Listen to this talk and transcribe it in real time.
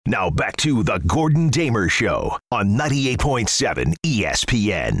Now back to the Gordon Damer Show on 98.7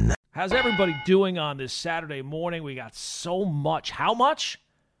 ESPN. How's everybody doing on this Saturday morning? We got so much. How much?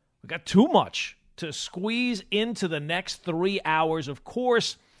 We got too much to squeeze into the next 3 hours. Of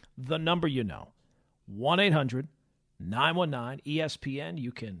course, the number you know, 1-800-919-ESPN.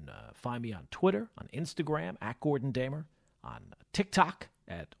 You can find me on Twitter, on Instagram, at Gordon Damer, on TikTok,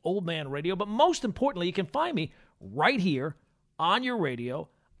 at Old Man Radio. But most importantly, you can find me right here on your radio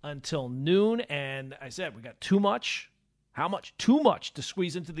until noon. And I said we got too much. How much? Too much to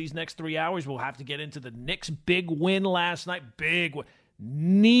squeeze into these next 3 hours. We'll have to get into the Knicks' big win last night. Big win.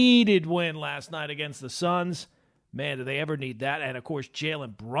 Needed win last night against the Suns. Man, do they ever need that. And, of course,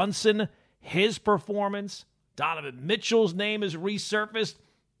 Jalen Brunson, his performance. Donovan Mitchell's name is resurfaced.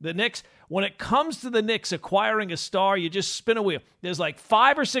 The Knicks, when it comes to the Knicks acquiring a star, you just spin a wheel. There's like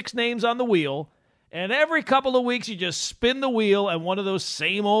 5 or 6 names on the wheel, and every couple of weeks you just spin the wheel, and one of those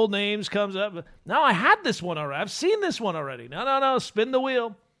same old names comes up. No, I had this one already. I've seen this one already. No, spin the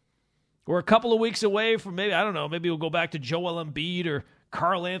wheel. We're a couple of weeks away from maybe we'll go back to Joel Embiid or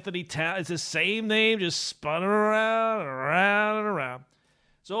Karl Anthony Towns. It's the same name, just spun around and around and around.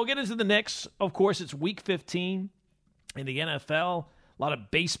 So we'll get into the Knicks. Of course, it's Week 15 in the NFL. A lot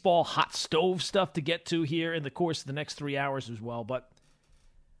of baseball, hot stove stuff to get to here in the course of the next 3 hours as well. But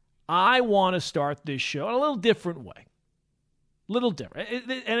I want to start this show in a little different way. Little different.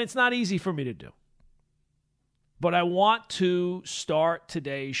 And it's not easy for me to do. But I want to start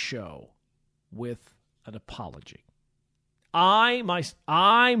today's show with an apology. I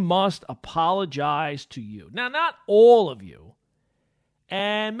must apologize to you. Now, not all of you,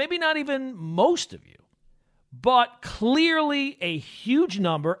 and maybe not even most of you, but clearly a huge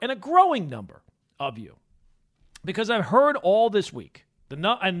number and a growing number of you. Because I've heard all this week,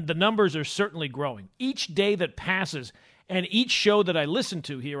 and the numbers are certainly growing. Each day that passes and each show that I listen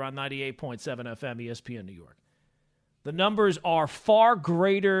to here on 98.7 FM ESPN New York, the numbers are far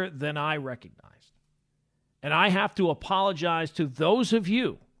greater than I recognized. And I have to apologize to those of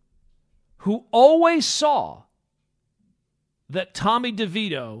you who always saw that Tommy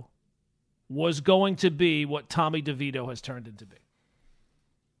DeVito was going to be what Tommy DeVito has turned into be.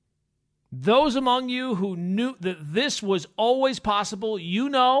 Those among you who knew that this was always possible, you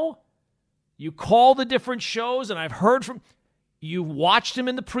call the different shows, and I've heard from, you watched him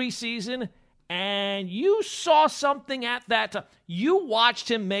in the preseason, and you saw something at that time. You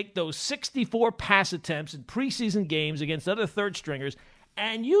watched him make those 64 pass attempts in preseason games against other third stringers,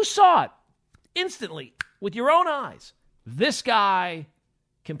 and you saw it instantly with your own eyes. This guy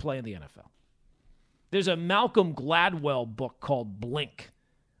can play in the NFL. There's a Malcolm Gladwell book called Blink,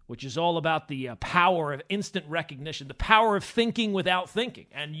 which is all about the power of instant recognition, the power of thinking without thinking.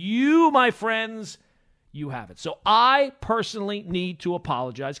 And you, my friends, you have it. So I personally need to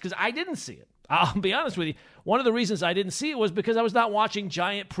apologize because I didn't see it. I'll be honest with you. One of the reasons I didn't see it was because I was not watching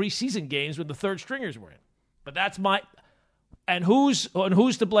giant preseason games when the third stringers were in. But that's and who's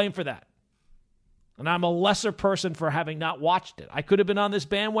to blame for that? And I'm a lesser person for having not watched it. I could have been on this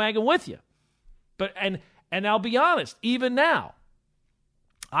bandwagon with you. But and I'll be honest, even now,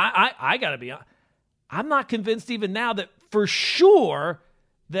 I got to be honest, I'm not convinced even now that for sure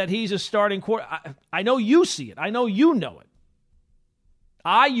that he's a starting quarterback. I know you see it. I know you know it.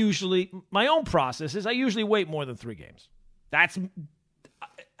 My own process is I usually wait more than 3 games. That's,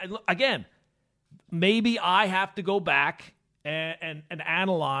 again, maybe I have to go back and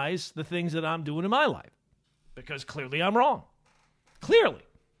analyze the things that I'm doing in my life because clearly I'm wrong. Clearly.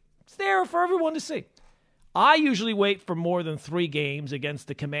 It's there for everyone to see. I usually wait for more than 3 games against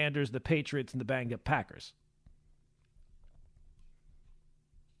the Commanders, the Patriots, and the banged-up Packers.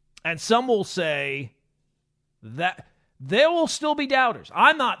 And some will say that there will still be doubters.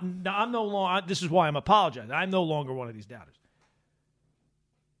 I'm no longer, this is why I'm apologizing. I'm no longer one of these doubters.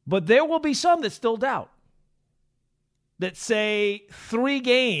 But there will be some that still doubt. That say 3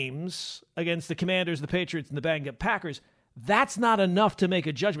 games against the Commanders, the Patriots, and the banged-up Packers, that's not enough to make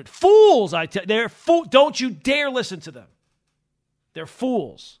a judgment. Fools, don't you dare listen to them. They're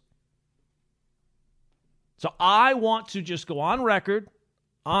fools. So I want to just go on record,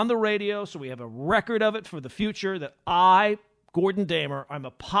 on the radio, so we have a record of it for the future, that I, Gordon Damer, I'm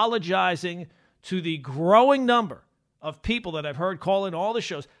apologizing to the growing number of people that I've heard call in all the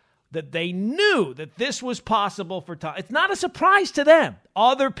shows that they knew that this was possible for Tom. It's not a surprise to them.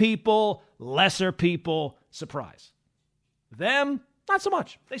 Other people, lesser people, surprise. Them, not so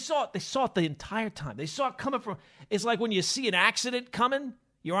much. They saw it. They saw it the entire time. They saw it coming from, it's like when you see an accident coming,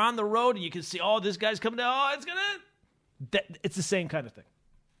 you're on the road and you can see, oh, this guy's coming down. Oh, it's the same kind of thing.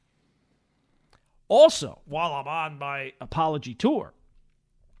 Also, while I'm on my apology tour,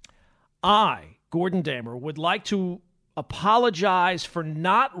 I, Gordon Damer, would like to apologize for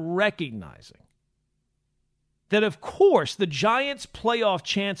not recognizing that, of course, the Giants' playoff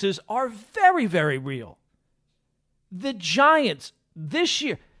chances are very, very real. The Giants this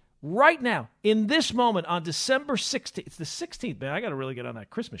year, right now, in this moment, on December 16th, it's the 16th, man, I got to really get on that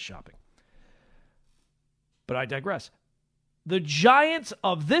Christmas shopping. But I digress. The Giants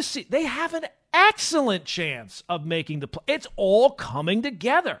of this, they have an excellent chance of making the play. It's all coming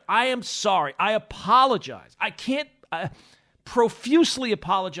together. I am sorry. I apologize. I can't profusely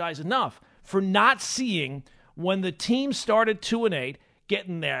apologize enough for not seeing when the team started 2-8,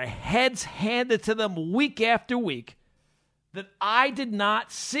 getting their heads handed to them week after week, that I did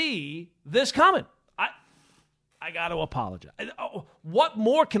not see this coming. I got to apologize. What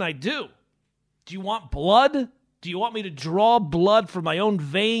more can I do? Do you want blood? Do you want me to draw blood from my own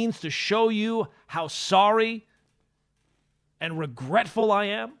veins to show you how sorry and regretful I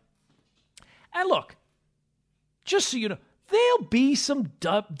am? And look, just so you know, there'll be some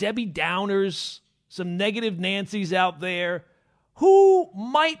Debbie Downers, some negative Nancys out there who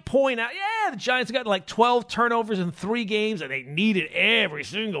might point out, the Giants got like 12 turnovers in 3 games, and they needed every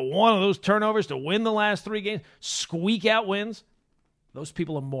single one of those turnovers to win the last 3 games, squeak out wins. Those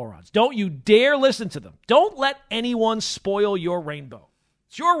people are morons. Don't you dare listen to them. Don't let anyone spoil your rainbow.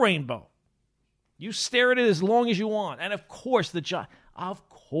 It's your rainbow. You stare at it as long as you want. And of course, the Giants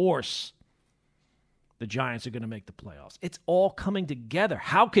are going to make the playoffs. It's all coming together.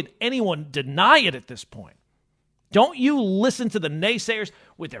 How could anyone deny it at this point? Don't you listen to the naysayers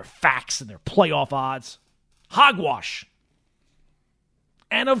with their facts and their playoff odds. Hogwash.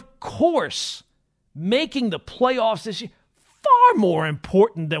 And of course, making the playoffs this year, far more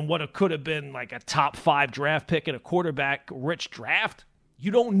important than what it could have been like a top 5 draft pick in a quarterback-rich draft. You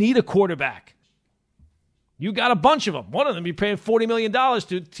don't need a quarterback. You got a bunch of them. One of them you're paying $40 million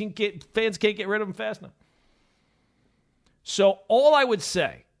to. Fans can't get rid of them fast enough. So all I would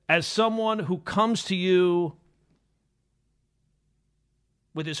say, as someone who comes to you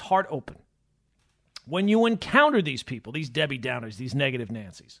with his heart open, when you encounter these people, these Debbie Downers, these negative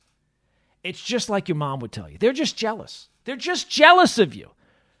Nancys, it's just like your mom would tell you. They're just jealous. They're just jealous of you.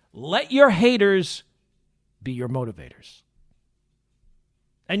 Let your haters be your motivators.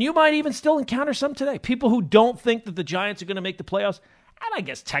 And you might even still encounter some today. People who don't think that the Giants are going to make the playoffs. And I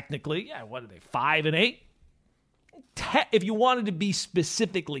guess technically, what are they, 5-8? If you wanted to be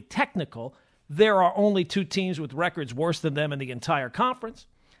specifically technical, there are only 2 teams with records worse than them in the entire conference.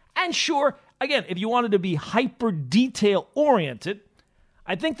 And sure, again, if you wanted to be hyper detail oriented,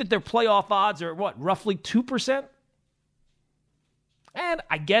 I think that their playoff odds are, roughly 2%? And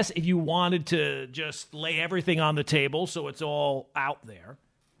I guess if you wanted to just lay everything on the table so it's all out there,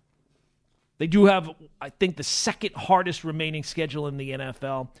 they do have, I think, the second hardest remaining schedule in the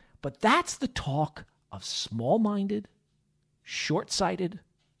NFL. But that's the talk of small-minded, short-sighted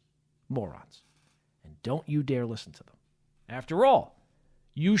morons. And don't you dare listen to them. After all,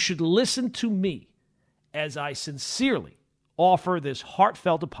 you should listen to me as I sincerely offer this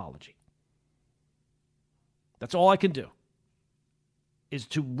heartfelt apology. That's all I can do, is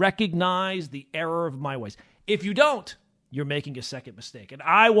to recognize the error of my ways. If you don't, you're making a second mistake. And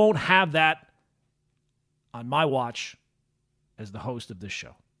I won't have that on my watch as the host of this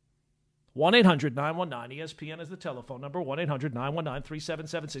show. 1-800-919-ESPN is the telephone number,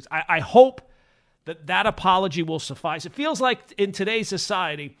 1-800-919-3776. I hope that apology will suffice. It feels like in today's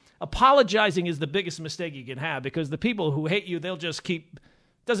society, apologizing is the biggest mistake you can have, because the people who hate you, they'll just keep,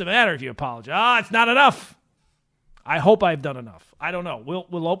 doesn't matter if you apologize. It's not enough. I hope I've done enough. I don't know.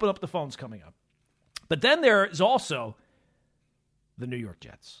 We'll open up the phones coming up. But then there is also the New York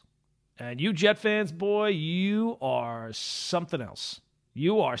Jets. And you Jet fans, boy, you are something else.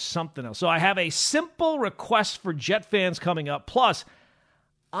 You are something else. So I have a simple request for Jet fans coming up. Plus,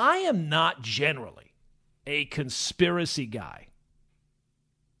 I am not generally a conspiracy guy.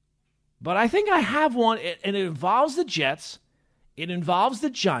 But I think I have one, and it involves the Jets. It involves the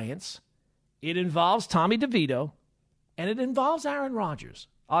Giants. It involves Tommy DeVito. And it involves Aaron Rodgers.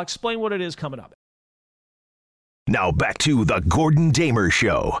 I'll explain what it is coming up. Now back to the Gordon Damer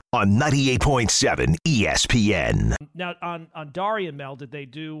Show on 98.7 ESPN. Now, on Dari and Mel, did they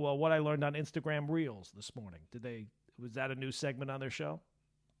do what I learned on Instagram Reels this morning? Was that a new segment on their show?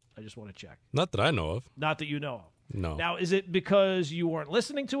 I just want to check. Not that I know of. Not that you know of. No. Now, is it because you weren't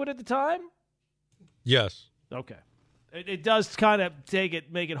listening to it at the time? Yes. Okay. It does kind of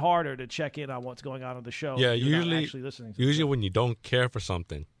make it harder to check in on what's going on in the show. Yeah, if you're not actually listening to usually when you don't care for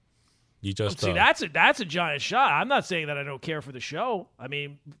something, you just see, that's a giant shot. I'm not saying that I don't care for the show. I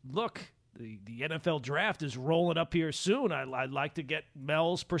mean, look, The NFL draft is rolling up here soon. I'd like to get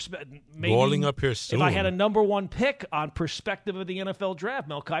Mel's perspective. Rolling up here soon. If I had a number one pick on perspective of the NFL draft,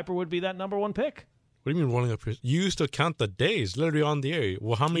 Mel Kiper would be that number one pick. What do you mean rolling up here? You used to count the days, literally on the air.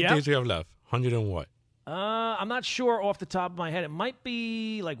 Well, how many days do you have left? 100 and what? I'm not sure off the top of my head. It might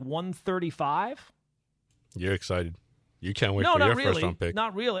be like 135. You're excited. You can't wait for your first round pick.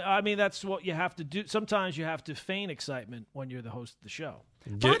 Not really. I mean, that's what you have to do. Sometimes you have to feign excitement when you're the host of the show.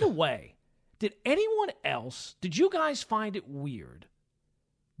 By the way, did you guys find it weird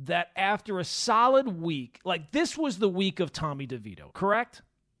that after a solid week, like this was the week of Tommy DeVito, correct?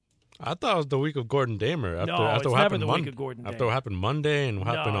 I thought it was the week of Gordon Damer. It's never the week of Gordon Damer. After what happened Monday and what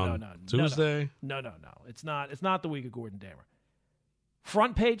happened on Tuesday? No. It's not the week of Gordon Damer.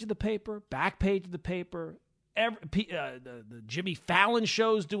 Front page of the paper, back page of the paper, the Jimmy Fallon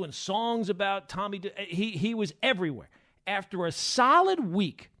show's doing songs about Tommy. He was everywhere. After a solid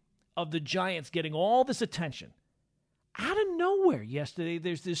week of the Giants getting all this attention, out of nowhere yesterday,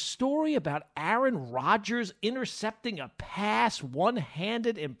 there's this story about Aaron Rodgers intercepting a pass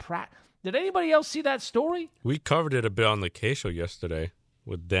one-handed in practice. Did anybody else see that story? We covered it a bit on the K show yesterday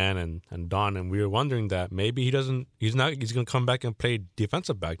with Dan and Don, and we were wondering that maybe he's going to come back and play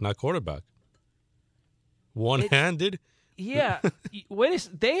defensive back, not quarterback. One-handed? Yeah.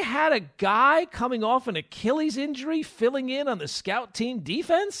 They had a guy coming off an Achilles injury filling in on the scout team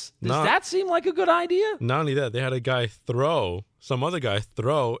defense? Does that seem like a good idea? Not only that, they had a guy some other guy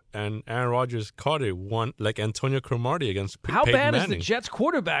throw, and Aaron Rodgers caught it like Antonio Cromartie against Peyton Manning. How bad is the Jets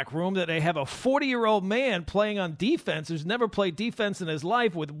quarterback room that they have a 40-year-old man playing on defense who's never played defense in his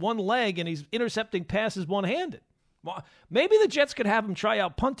life with one leg, and he's intercepting passes one-handed? Well, maybe the Jets could have him try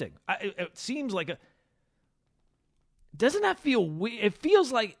out punting. It seems like doesn't that feel weird? It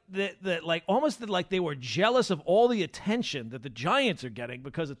feels like that almost like they were jealous of all the attention that the Giants are getting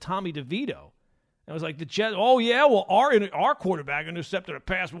because of Tommy DeVito. It was like the Jets. Oh yeah, well our quarterback intercepted a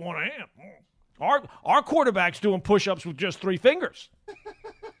pass with one hand. Our quarterback's doing push-ups with just 3 fingers.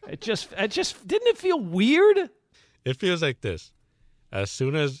 It just didn't it feel weird? It feels like this. As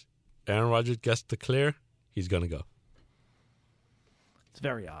soon as Aaron Rodgers gets the clear, he's gonna go. It's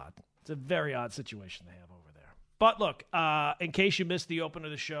very odd. It's a very odd situation they have over there. But look, in case you missed the open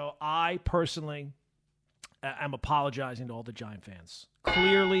of the show, I personally am apologizing to all the Giant fans.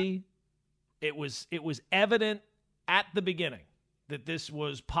 Clearly, it was evident at the beginning that this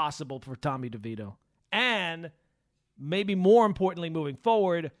was possible for Tommy DeVito. And maybe more importantly moving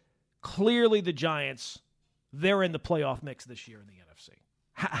forward, clearly the Giants, they're in the playoff mix this year in the NFC.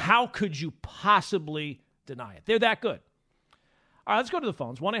 How could you possibly deny it? They're that good. All right, let's go to the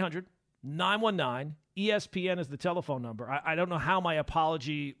phones. 1-800-919 ESPN is the telephone number. I don't know how my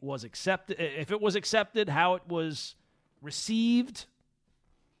apology was accepted. If it was accepted, how it was received.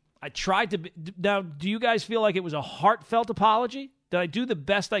 I tried to now, do you guys feel like it was a heartfelt apology? Did I do the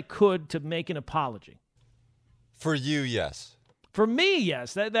best I could to make an apology? For you, yes. For me,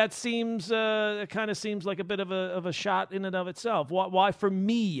 yes. That seems it kind of seems like a bit of a shot in and of itself. Why for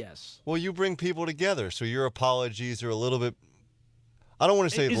me, yes? Well, you bring people together, so your apologies are a little bit, I don't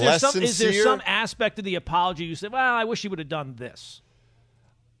want to say less sincere. Is there some aspect of the apology you said, well, I wish you would have done this?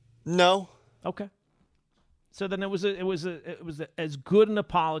 No. Okay. So then it was as good an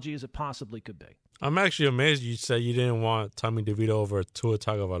apology as it possibly could be. I'm actually amazed you said you didn't want Tommy DeVito over Tua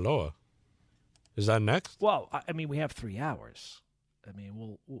Tagovailoa. Is that next? Well, I mean, we have 3 hours. I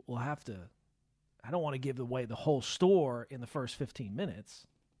mean, we'll have to. I don't want to give away the whole store in the first 15 minutes.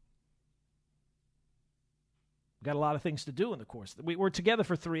 We've got a lot of things to do in the course. We're together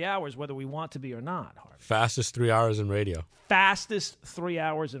for 3 hours, whether we want to be or not, Harvey. Fastest 3 hours in radio. Fastest 3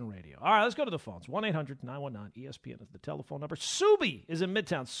 hours in radio. All right, let's go to the phones. 1-800-919-ESPN is the telephone number. Subi is in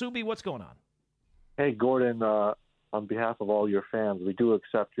Midtown. Subi, what's going on? Hey, Gordon, on behalf of all your fans, we do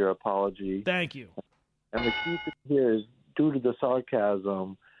accept your apology. Thank you. And the key thing here is, due to the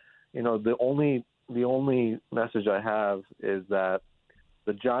sarcasm, the only message I have is that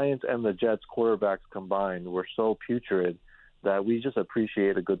the Giants and the Jets quarterbacks combined were so putrid that we just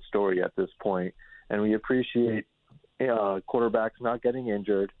appreciate a good story at this point. And we appreciate quarterbacks not getting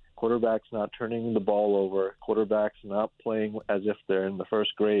injured, quarterbacks not turning the ball over, quarterbacks not playing as if they're in the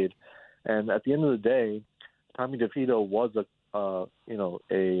first grade. And at the end of the day, Tommy DeVito was a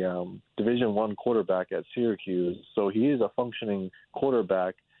Division I quarterback at Syracuse, so he is a functioning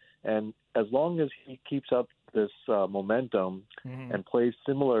quarterback. And as long as he keeps up this momentum and plays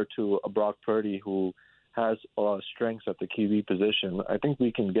similar to a Brock Purdy who has a lot of strengths at the QB position, I think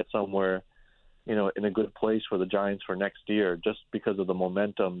we can get somewhere, in a good place for the Giants for next year just because of the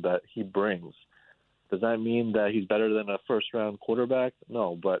momentum that he brings. Does that mean that he's better than a first-round quarterback?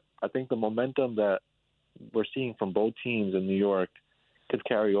 No, but I think the momentum that we're seeing from both teams in New York could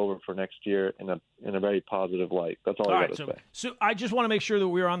carry over for next year in a very positive light. That's all I got to say. So I just want to make sure that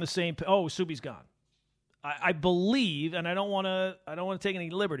we're on the same. Oh, Subi's gone. I believe, and I don't want to take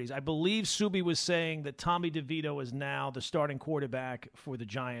any liberties. I believe Subi was saying that Tommy DeVito is now the starting quarterback for the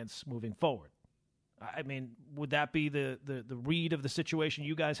Giants moving forward. I mean, would that be the read of the situation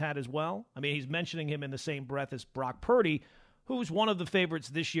you guys had as well? I mean, he's mentioning him in the same breath as Brock Purdy, who's one of the favorites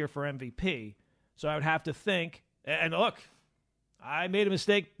this year for MVP. So I would have to think, and look, I made a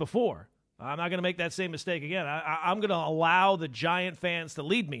mistake before. I'm not going to make that same mistake again. I'm going to allow the Giant fans to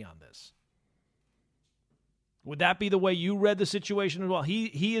lead me on this. Would that be the way you read the situation as well?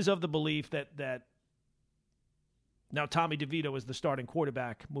 He is of the belief that now Tommy DeVito is the starting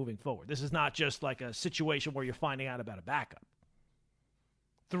quarterback moving forward. This is not just like a situation where you're finding out about a backup.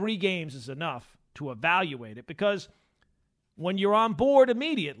 3 games is enough to evaluate it because when you're on board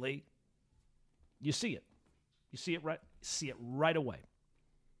immediately, you see it. You see it right away.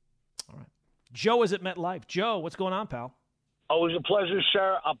 All right. Joe is at MetLife. Joe, what's going on, pal? Always a pleasure,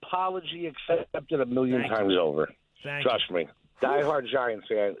 sir. Apology accepted a million times over. Trust me. Diehard Giants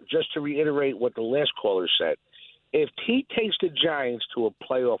fan. Just to reiterate what the last caller said, if he takes the Giants to a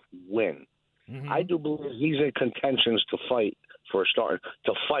playoff win, I do believe he's in contentions to fight for a start,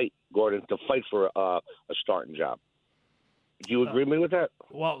 to fight, Gordon, to fight for a starting job. Do you agree with that?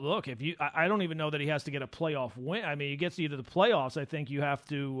 Well, look, I don't even know that he has to get a playoff win. I mean, he gets you to the playoffs. I think you have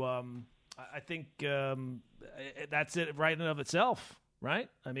to. That's it right in and of itself, right?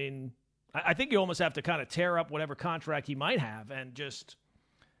 I mean, I think you almost have to kind of tear up whatever contract he might have and just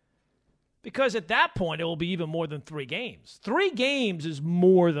because at that point it will be even more than 3 games. 3 games is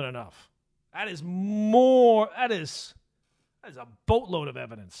more than enough. That is more. That is a boatload of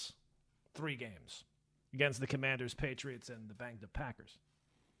evidence. 3 games. Against the Commanders, Patriots, and the banged-up Packers.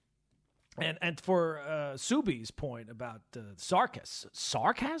 And for Subi's point about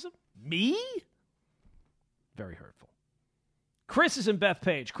sarcasm? Me? Very hurtful. Chris is in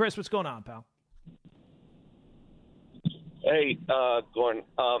Bethpage. Chris, what's going on, pal? Hey, Gordon.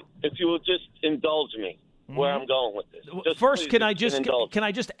 If you will just indulge me where I'm going with this. Just first, can I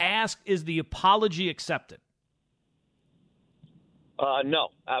just ask, is the apology accepted? No,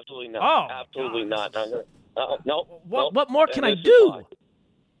 absolutely not. Oh, absolutely not. No. What more can I do?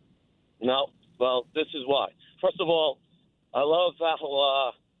 No. Well, this is why. First of all, I love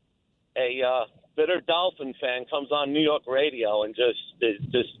how a bitter Dolphin fan comes on New York radio and just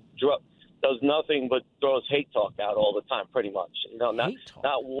does nothing but throws hate talk out all the time, pretty much. You know, not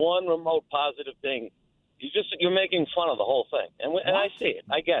one remote positive thing. You're making fun of the whole thing, and I see it.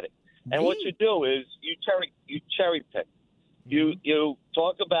 I get it. And what you do is you cherry pick. You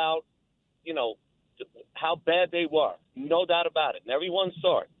talk about, how bad they were. No doubt about it. And everyone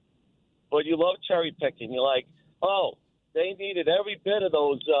saw it. But you love cherry picking. You're like, oh, they needed every bit of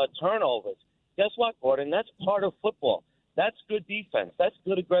those turnovers. Guess what, Gordon? That's part of football. That's good defense. That's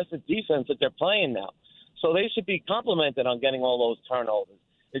good aggressive defense that they're playing now. So they should be complimented on getting all those turnovers.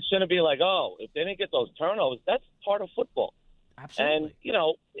 It shouldn't be like, oh, if they didn't get those turnovers, that's part of football. Absolutely.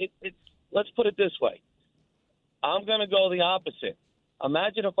 And, let's put it this way. I'm going to go the opposite.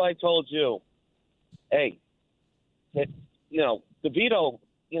 Imagine if I told you, hey, DeVito,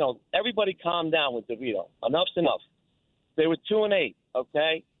 everybody calm down with DeVito. Enough's enough. They were 2-8,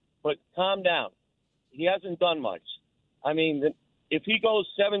 okay? But calm down. He hasn't done much. I mean, if he goes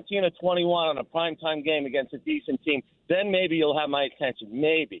 17 or 21 on a primetime game against a decent team, then maybe you'll have my attention.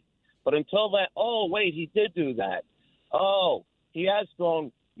 Maybe. But until then, oh, wait, he did do that. Oh, he has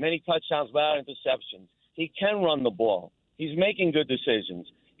thrown many touchdowns without interceptions. He can run the ball. He's making good decisions.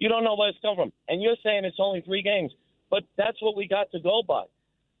 You don't know where it's come from. And you're saying it's only 3 games. But that's what we got to go by.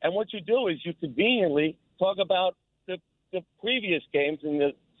 And what you do is you conveniently talk about the previous games in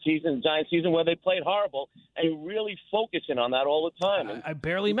the Giant season, where they played horrible, and you're really focusing on that all the time. I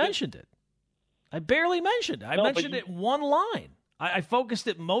barely mentioned it. I mentioned it one line. I focused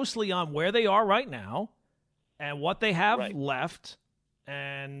it mostly on where they are right now and what they have left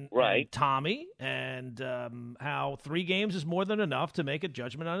and Tommy and how 3 games is more than enough to make a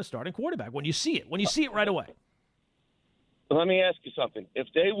judgment on a starting quarterback when you see it right away. Let me ask you something. If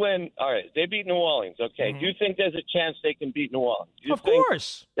they win, all right, they beat New Orleans, okay. Do you think there's a chance they can beat New Orleans? Of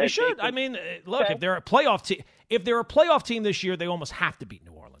course. They should. I mean, look, if they're a playoff team this year, they almost have to beat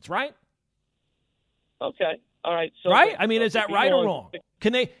New Orleans, right? Okay. All right. So right? I mean, is that right or wrong?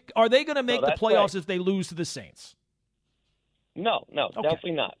 Are they going to make the playoffs if they lose to the Saints? No,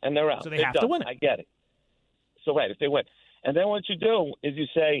 definitely not. And they're out. So they have to win it. I get it. So if they win. And then what you do is you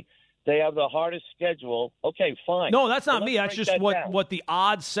say, they have the hardest schedule. Okay, fine. No, that's not me. That's break just that what the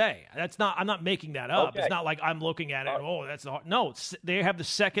odds say. I'm not making that up. Okay. It's not like I'm looking at it. That's the hard. No, they have the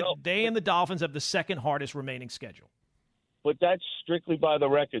second. They and the Dolphins have the second hardest remaining schedule. But that's strictly by the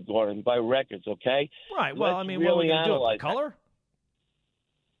record, Gordon. By records, okay? Right. Well, Let's what really are we going to do? By analyze color?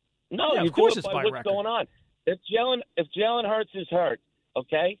 No, Yeah, you of course do it it's by by what's record. going on. If Jalen Hurts is hurt,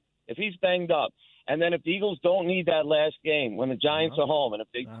 okay, if he's banged up, and then if the Eagles don't need that last game when the Giants are home, and if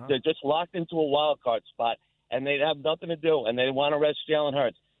they're just locked into a wild card spot and they have nothing to do and they want to rest Jalen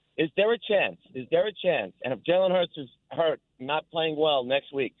Hurts, is there a chance? Is there a chance? And if Jalen Hurts is hurt, not playing well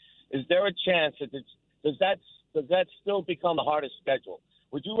next week, is there a chance that does that still become the hardest schedule?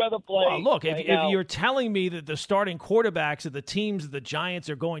 Would you rather play? Well, look, if you're telling me that the starting quarterbacks of the teams the Giants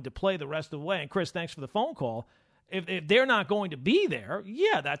are going to play the rest of the way, and Chris, thanks for the phone call. If they're not going to be there,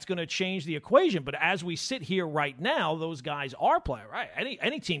 yeah, that's going to change the equation. But as we sit here right now, those guys are playing, right?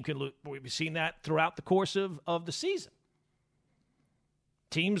 Any team can lose. We've seen that throughout the course of the season.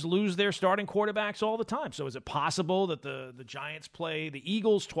 Teams lose their starting quarterbacks all the time. So is it possible that the Giants play the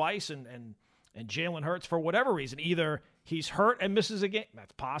Eagles twice and Jalen Hurts, for whatever reason, either he's hurt and misses a game,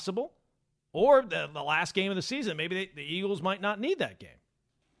 that's possible, or the last game of the season, maybe the Eagles might not need that game.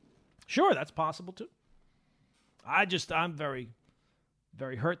 Sure, that's possible too. I'm very,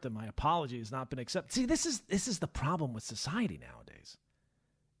 very hurt that my apology has not been accepted. See, this is the problem with society nowadays,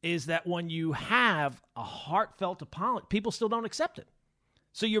 is that when you have a heartfelt apology, people still don't accept it.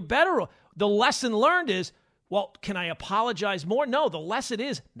 So you're better. The lesson learned is, well, can I apologize more? No, the lesson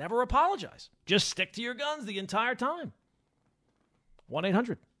is never apologize. Just stick to your guns the entire time.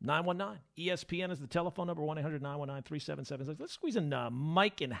 1-800-919-ESPN is the telephone number, 1-800-919-3776. Let's squeeze in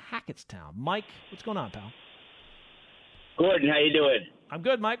Mike in Hackettstown. Mike, what's going on, pal? Gordon, how you doing? I'm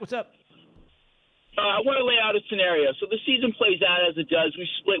good, Mike. What's up? I want to lay out a scenario. So the season plays out as it does. We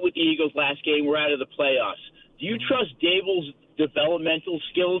split with the Eagles last game. We're out of the playoffs. Do you trust Dable's developmental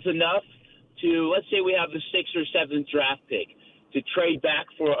skills enough to, let's say we have the 6th or 7th draft pick, to trade back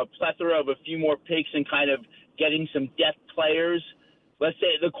for a plethora of a few more picks and kind of getting some depth players? Let's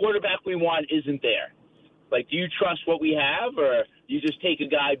say the quarterback we want isn't there. Like, do you trust what we have, or you just take a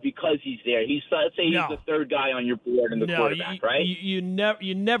guy because he's there? Let's say he's the third guy on your board and the quarterback, right? You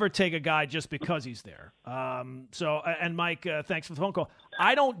never take a guy just because he's there. And Mike, thanks for the phone call.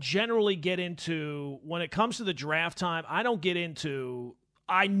 I don't generally get into, when it comes to the draft time, I don't get into,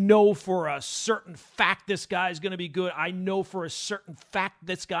 I know for a certain fact this guy's going to be good. I know for a certain fact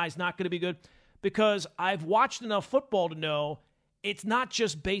this guy's not going to be good, because I've watched enough football to know it's not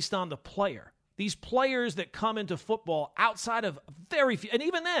just based on the player. These players that come into football outside of very few, and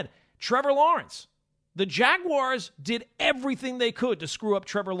even then, Trevor Lawrence. The Jaguars did everything they could to screw up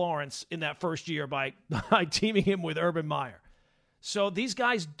Trevor Lawrence in that first year by teaming him with Urban Meyer. So these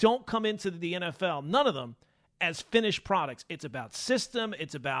guys don't come into the NFL, none of them, as finished products. It's about system,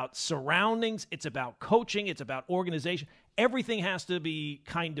 it's about surroundings, it's about coaching, it's about organization. Everything has to be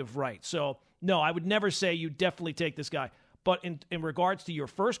kind of right. So, no, I would never say you definitely take this guy. But in regards to your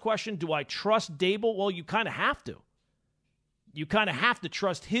first question, do I trust Dable? Well, you kind of have to. You kind of have to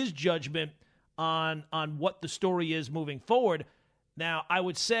trust his judgment on what the story is moving forward. Now, I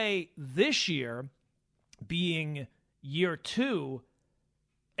would say this year, being year 2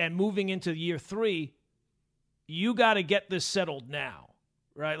 and moving into year 3, you got to get this settled now,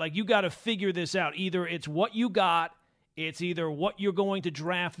 right? Like, you got to figure this out. Either it's what you got, it's either what you're going to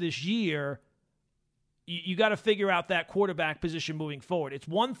draft this year. You got to figure out that quarterback position moving forward. It's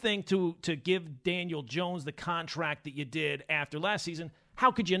one thing to give Daniel Jones the contract that you did after last season.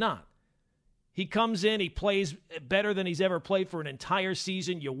 How could you not? He comes in, he plays better than he's ever played for an entire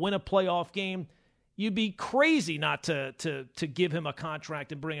season. You win a playoff game. You'd be crazy not to give him a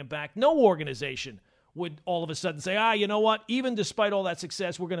contract and bring him back. No organization would all of a sudden say, you know what? Even despite all that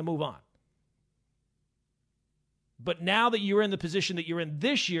success, we're going to move on. But now that you're in the position that you're in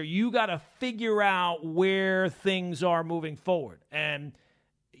this year, you got to figure out where things are moving forward. And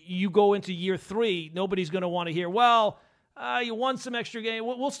you go into year 3, nobody's going to want to hear, you won some extra game.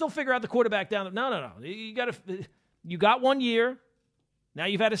 We'll still figure out the quarterback down there. No. You got 1 year. Now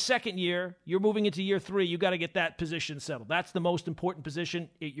you've had a second year. You're moving into year 3. You got to get that position settled. That's the most important position.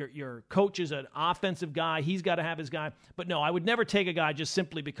 Your coach is an offensive guy. He's got to have his guy. But no, I would never take a guy just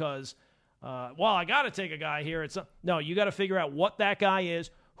simply because I got to take a guy here. No, you got to figure out what that guy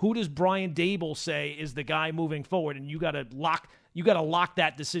is. Who does Brian Dable say is the guy moving forward? And you got to lock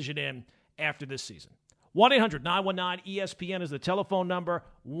that decision in after this season. 1-800-919-ESPN is the telephone number.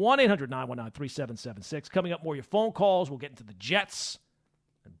 1-800-919-3776. Coming up, more of your phone calls. We'll get into the Jets.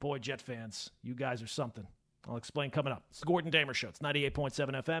 And boy, Jet fans, you guys are something. I'll explain coming up. It's the Gordon Damer Show. It's 98.7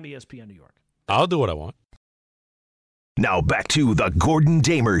 FM, ESPN New York. I'll do what I want. Now back to the Gordon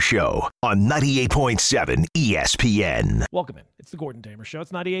Damer Show on 98.7 ESPN. Welcome in. It's the Gordon Damer Show.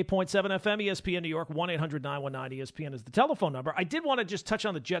 It's 98.7 FM, ESPN New York. 1-800-919-ESPN is the telephone number. I did want to just touch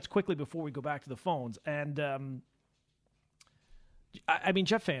on the Jets quickly before we go back to the phones. And, I mean,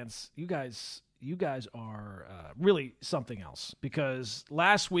 Jet fans, you guys are really something else, because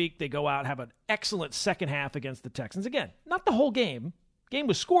last week they go out, have an excellent second half against the Texans. Again, not the whole game. Game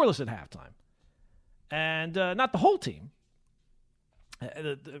was scoreless at halftime. And not the whole team.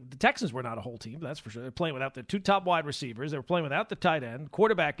 The Texans were not a whole team, that's for sure. They're playing without their two top wide receivers. They were playing without the tight end.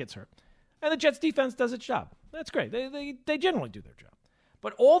 Quarterback gets hurt. And the Jets defense does its job. That's great. They generally do their job.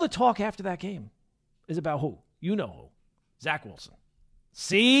 But all the talk after that game is about who? You know who. Zach Wilson.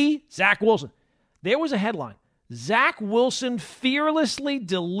 See? Zach Wilson. There was a headline. Zach Wilson fearlessly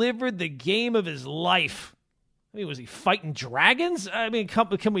delivered the game of his life. I mean, was he fighting dragons? I mean,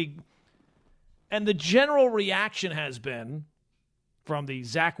 can we... And the general reaction has been from the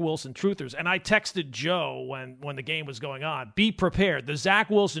Zach Wilson truthers, and I texted Joe when the game was going on, be prepared. The Zach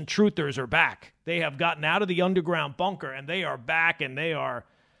Wilson truthers are back. They have gotten out of the underground bunker, and they are back, and they are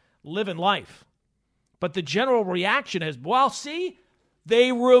living life. But the general reaction is, well, see,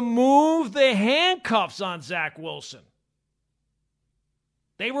 they removed the handcuffs on Zach Wilson.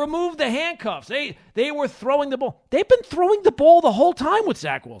 They removed the handcuffs. They were throwing the ball. They've been throwing the ball the whole time with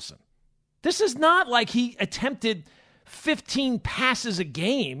Zach Wilson. This is not like he attempted 15 passes a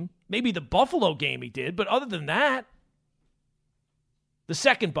game. Maybe the Buffalo game he did, but other than that, the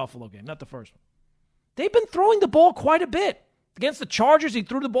second Buffalo game, not the first one. They've been throwing the ball quite a bit. Against the Chargers, he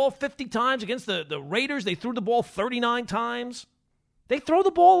threw the ball 50 times. Against the Raiders, they threw the ball 39 times. They throw the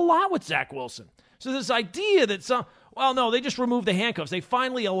ball a lot with Zach Wilson. So this idea that they just removed the handcuffs. They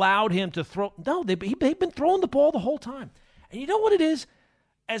finally allowed him to throw. No, they've been throwing the ball the whole time. And you know what it is?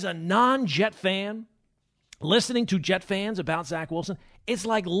 As a non-Jet fan, listening to Jet fans about Zach Wilson, it's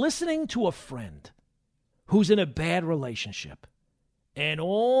like listening to a friend who's in a bad relationship. And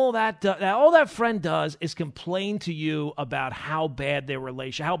all that friend does is complain to you about how bad their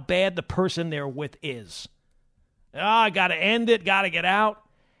relation, how bad the person they're with is. I got to end it, got to get out.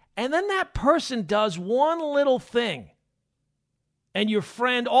 And then that person does one little thing. And your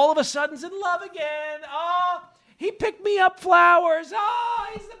friend all of a sudden's in love again. Oh, he picked me up flowers. Oh,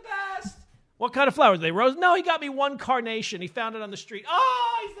 he's the best. What kind of flowers? Are they rose? No, he got me one carnation. He found it on the street.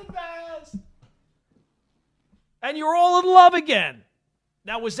 Oh, he's the best. And you're all in love again.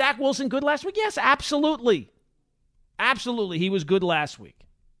 Now, was Zach Wilson good last week? Yes, absolutely. Absolutely, he was good last week.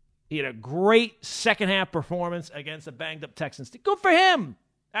 He had a great second-half performance against a banged-up Texans team. Good for him.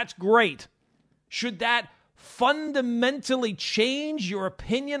 That's great. Should that fundamentally change your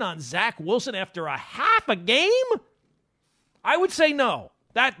opinion on Zach Wilson after a half a game? I would say no.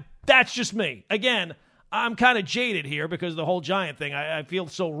 That's just me. Again, I'm kind of jaded here because of the whole Giant thing. I feel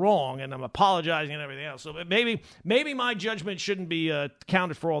so wrong, and I'm apologizing and everything else. So maybe my judgment shouldn't be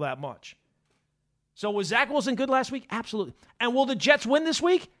counted for all that much. So was Zach Wilson good last week? Absolutely. And will the Jets win this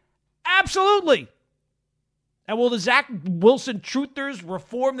week? Absolutely. And will the Zach Wilson truthers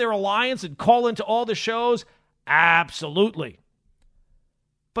reform their alliance and call into all the shows? Absolutely.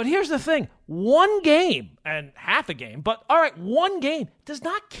 But here's the thing. One game, and half a game, but all right, one game does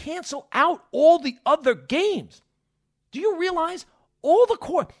not cancel out all the other games. Do you realize all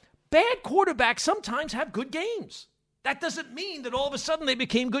the bad quarterbacks sometimes have good games? That doesn't mean that all of a sudden they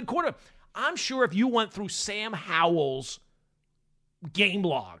became good quarterbacks. I'm sure if you went through Sam Howell's game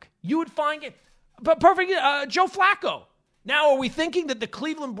log, you would find it. But perfect, Joe Flacco. Now, are we thinking that the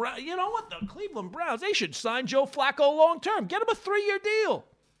Cleveland Browns, you know what, the Cleveland Browns, they should sign Joe Flacco long-term. Get him a 3-year deal.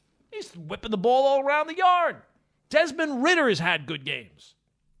 He's whipping the ball all around the yard. Desmond Ridder has had good games.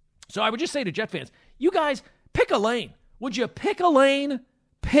 So I would just say to Jet fans, you guys, pick a lane. Would you pick a lane?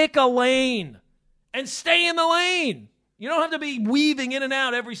 Pick a lane. And stay in the lane. You don't have to be weaving in and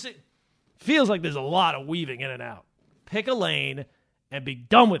out every feels like there's a lot of weaving in and out. Pick a lane and be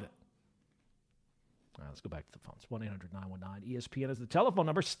done with it. All right, let's go back to the phones. 1-800-919-ESPN is the telephone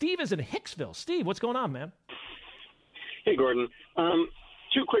number. Steve is in Hicksville. Steve, what's going on, man? Hey, Gordon.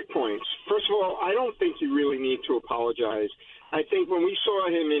 2 quick points. First of all, I don't think you really need to apologize. I think when we saw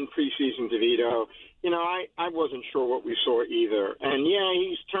him in preseason DeVito, I wasn't sure what we saw either. And, yeah,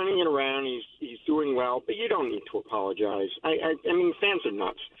 he's turning it around. He's doing well, but you don't need to apologize. I mean, fans are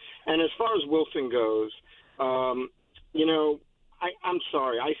nuts. And as far as Wilson goes, I'm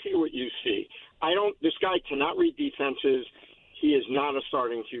sorry. I see what you see. This guy cannot read defenses. He is not a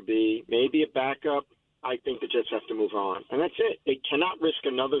starting QB, maybe a backup. I think the Jets have to move on. And that's it. They cannot risk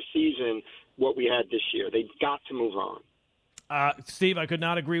another season what we had this year. They've got to move on. Steve, I could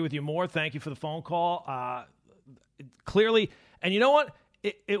not agree with you more. Thank you for the phone call. Clearly, and you know what?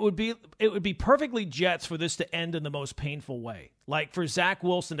 It would be perfectly Jets for this to end in the most painful way. Like for Zach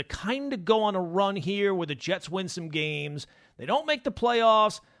Wilson to kind of go on a run here where the Jets win some games. They don't make the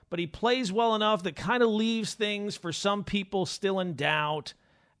playoffs, but he plays well enough that kind of leaves things for some people still in doubt.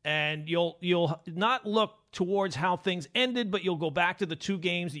 And you'll not look towards how things ended, but you'll go back to the 2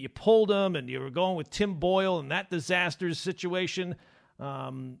 games that you pulled them, and you were going with Tim Boyle and that disaster situation.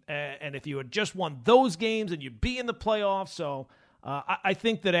 And if you had just won those games, then you'd be in the playoffs. So I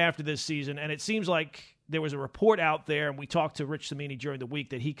think that after this season, and it seems like there was a report out there, and we talked to Rich Cimini during the week,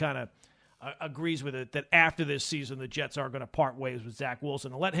 that he kind of agrees with it, that after this season, the Jets are going to part ways with Zach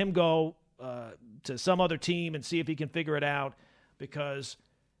Wilson and let him go to some other team and see if he can figure it out, because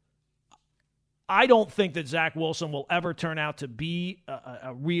I don't think that Zach Wilson will ever turn out to be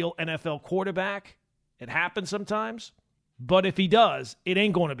a real NFL quarterback. It happens sometimes. But if he does, it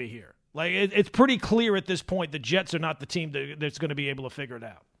ain't going to be here. Like, it's pretty clear at this point the Jets are not the team that's going to be able to figure it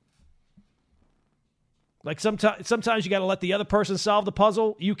out. Like, sometimes you got to let the other person solve the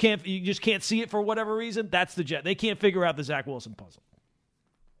puzzle. You just can't see it for whatever reason. That's the Jets. They can't figure out the Zach Wilson puzzle.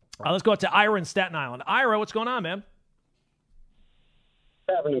 Let's go out to Ira in Staten Island. Ira, what's going on, man?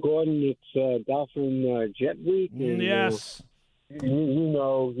 Happening, Gordon. It's Dolphin Jet Week. And, yes.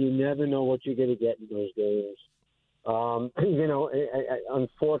 You never know what you're going to get in those games.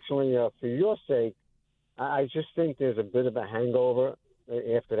 Unfortunately, for your sake, I just think there's a bit of a hangover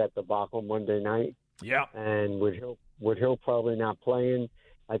after that debacle Monday night. Yeah. And with Hill probably not playing,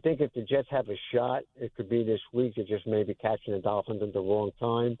 I think if the Jets have a shot, it could be this week of just maybe catching the Dolphins at the wrong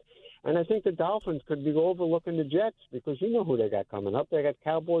time. And I think the Dolphins could be overlooking the Jets because you know who they got coming up. They got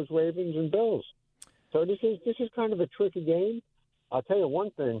Cowboys, Ravens, and Bills. So this is kind of a tricky game. I'll tell you one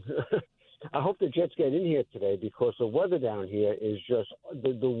thing. I hope the Jets get in here today because the weather down here is just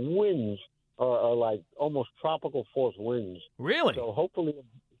the winds are like almost tropical force winds. Really? So hopefully,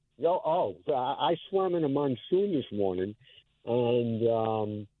 I swam in a monsoon this morning,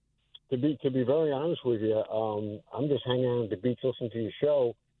 and to be very honest with you, I'm just hanging out at the beach listening to your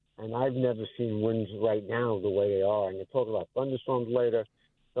show, and I've never seen winds right now the way they are. And you're talking about thunderstorms later.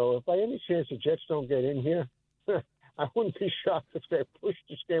 So if by any chance the Jets don't get in here, I wouldn't be shocked if they pushed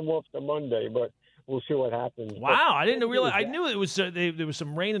this game off to Monday, but we'll see what happens. Wow, I didn't realize. I knew it was there was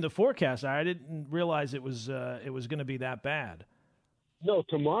some rain in the forecast. I didn't realize it was going to be that bad. No,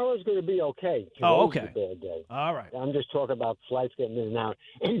 tomorrow's going to be okay. Okay. A bad day. All right. I'm just talking about flights getting in and out.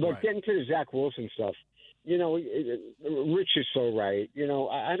 But getting to the Zach Wilson stuff, Rich is so right.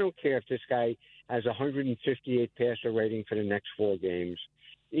 I don't care if this guy has 158 passer rating for the next 4 games.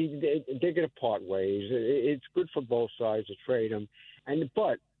 They're going to part ways. It's good for both sides to trade him.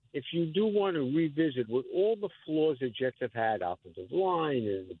 But if you do want to revisit with all the flaws the Jets have had, offensive line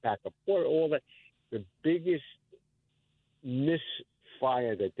and the backup court, all that, the biggest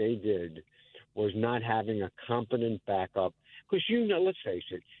misfire that they did was not having a competent backup. Because let's face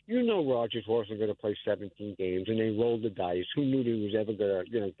it, Rodgers wasn't going to play 17 games, and they rolled the dice. Who knew he was ever going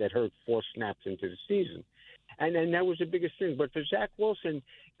to get hurt 4 snaps into the season? And that was the biggest thing. But for Zach Wilson,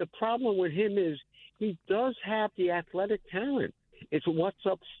 the problem with him is he does have the athletic talent. It's what's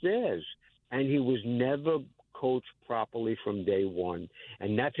upstairs. And he was never coached properly from day one.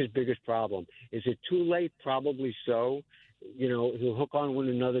 And that's his biggest problem. Is it too late? Probably so. He'll hook on with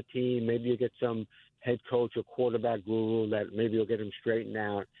another team. Maybe you'll get some head coach or quarterback guru that maybe will get him straightened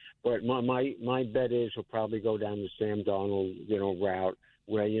out. But my bet is he'll probably go down the Sam Darnold, route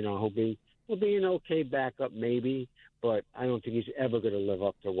where, he'll be an okay backup maybe, but I don't think he's ever going to live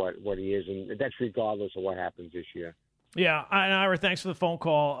up to what he is, and that's regardless of what happens this year. Yeah, and Ira, thanks for the phone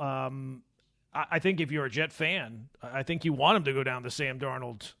call. I think if you're a Jet fan, I think you want him to go down the Sam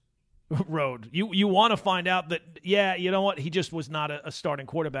Darnold road. You want to find out that, you know what, he just was not a starting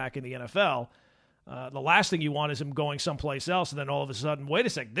quarterback in the NFL. The last thing you want is him going someplace else, and then all of a sudden, wait a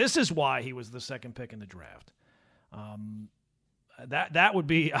sec, this is why he was the second pick in the draft. That would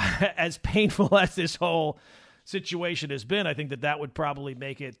be as painful as this whole situation has been. I think that would probably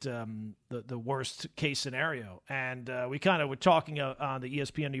make it the worst case scenario. And we kind of were talking on the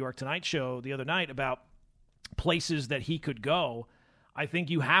ESPN New York Tonight show the other night about places that he could go. I think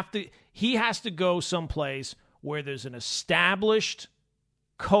he has to go someplace where there's an established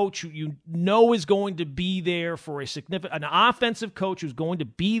coach who is going to be there for an offensive coach who's going to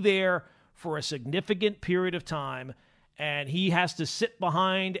be there for a significant period of time. And he has to sit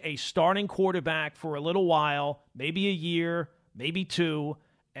behind a starting quarterback for a little while, maybe a year, maybe 2,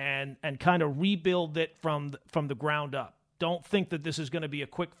 and kind of rebuild it from the ground up. don't think that this is going to be a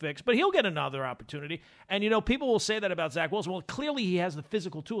quick fix, but he'll get another opportunity. And, people will say that about Zach Wilson. Well, clearly he has the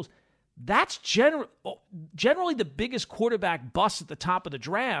physical tools. That's generally the biggest quarterback bust at the top of the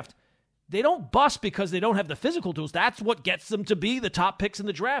draft. They don't bust because they don't have the physical tools. That's what gets them to be the top picks in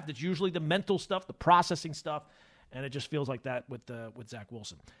the draft. It's usually the mental stuff, the processing stuff, and it just feels like that with Zach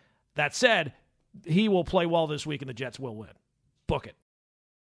Wilson. That said, he will play well this week, and the Jets will win. Book it.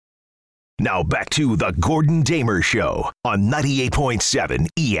 Now back to the Gordon Damer Show on 98.7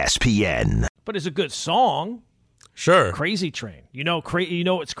 ESPN. But it's a good song. Sure. Crazy Train.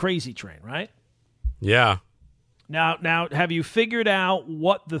 It's Crazy Train, right? Yeah. Now, have you figured out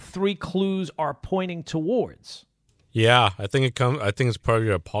what the 3 clues are pointing towards? Yeah, I think it's part of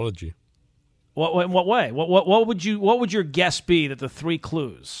your apology. In what way? What would your guess be that the 3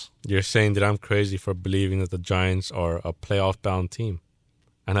 clues? You're saying that I'm crazy for believing that the Giants are a playoff-bound team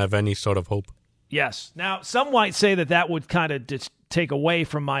and have any sort of hope. Yes. Now, some might say that would kind of just take away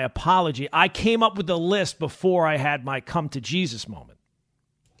from my apology. I came up with the list before I had my come to Jesus moment.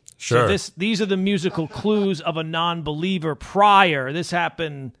 Sure. So these are the musical clues of a non-believer prior. This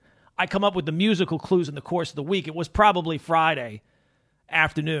happened. I come up with the musical clues in the course of the week. It was probably Friday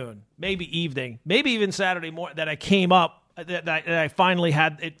afternoon, maybe evening, maybe even Saturday morning that I came up, that I finally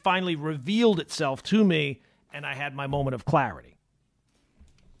had, it finally revealed itself to me, and I had my moment of clarity.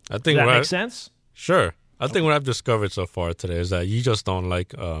 Does that make sense? Sure. I think what I've discovered so far today is that you just don't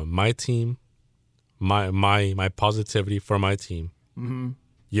like my team, my positivity for my team. Mm-hmm.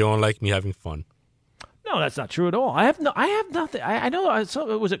 You don't like me having fun. No, that's not true at all. I have nothing. I know.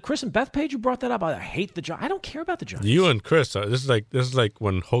 Was it Chris and Beth Page who brought that up? I hate the Giants. I don't care about the Giants. You and Chris. This is like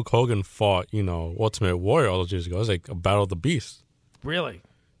when Hulk Hogan fought, Ultimate Warrior all those years ago. It was like a battle of the beasts. Really?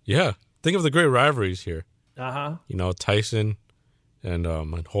 Yeah. Think of the great rivalries here. Tyson and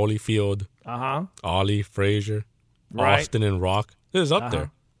Holyfield. Ollie, Frazier, right. Austin, and Rock. It is up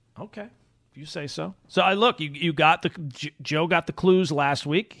there. Okay. If you say so. So look, you got Joe got the clues last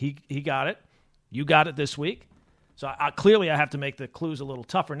week. He got it. You got it this week. So clearly I have to make the clues a little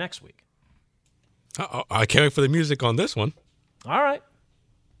tougher next week. I can't wait for the music on this one. All right.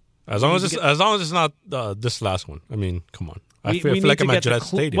 As long as it's not this last one. I mean, come on. I feel like I'm at Gillette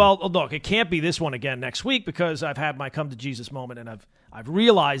Stadium. Well, look, it can't be this one again next week because I've had my come to Jesus moment and I've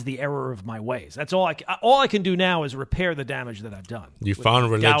realized the error of my ways. That's all I can do now is repair the damage that I've done. You found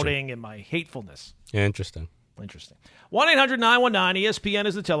religion. Doubting and my hatefulness. Yeah, interesting. 1-800-919-ESPN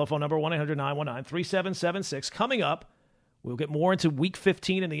is the telephone number, 1-800-919-3776. Coming up, we'll get more into Week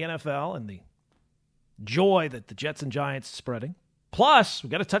 15 in the NFL and the joy that the Jets and Giants are spreading. Plus, we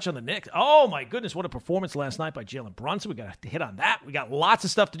got to touch on the Knicks. Oh, my goodness, what a performance last night by Jalen Brunson. We got to hit on that. We got lots of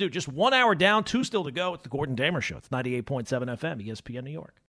stuff to do. Just 1 hour down, 2 still to go. It's the Gordon Damer Show. It's 98.7 FM, ESPN New York.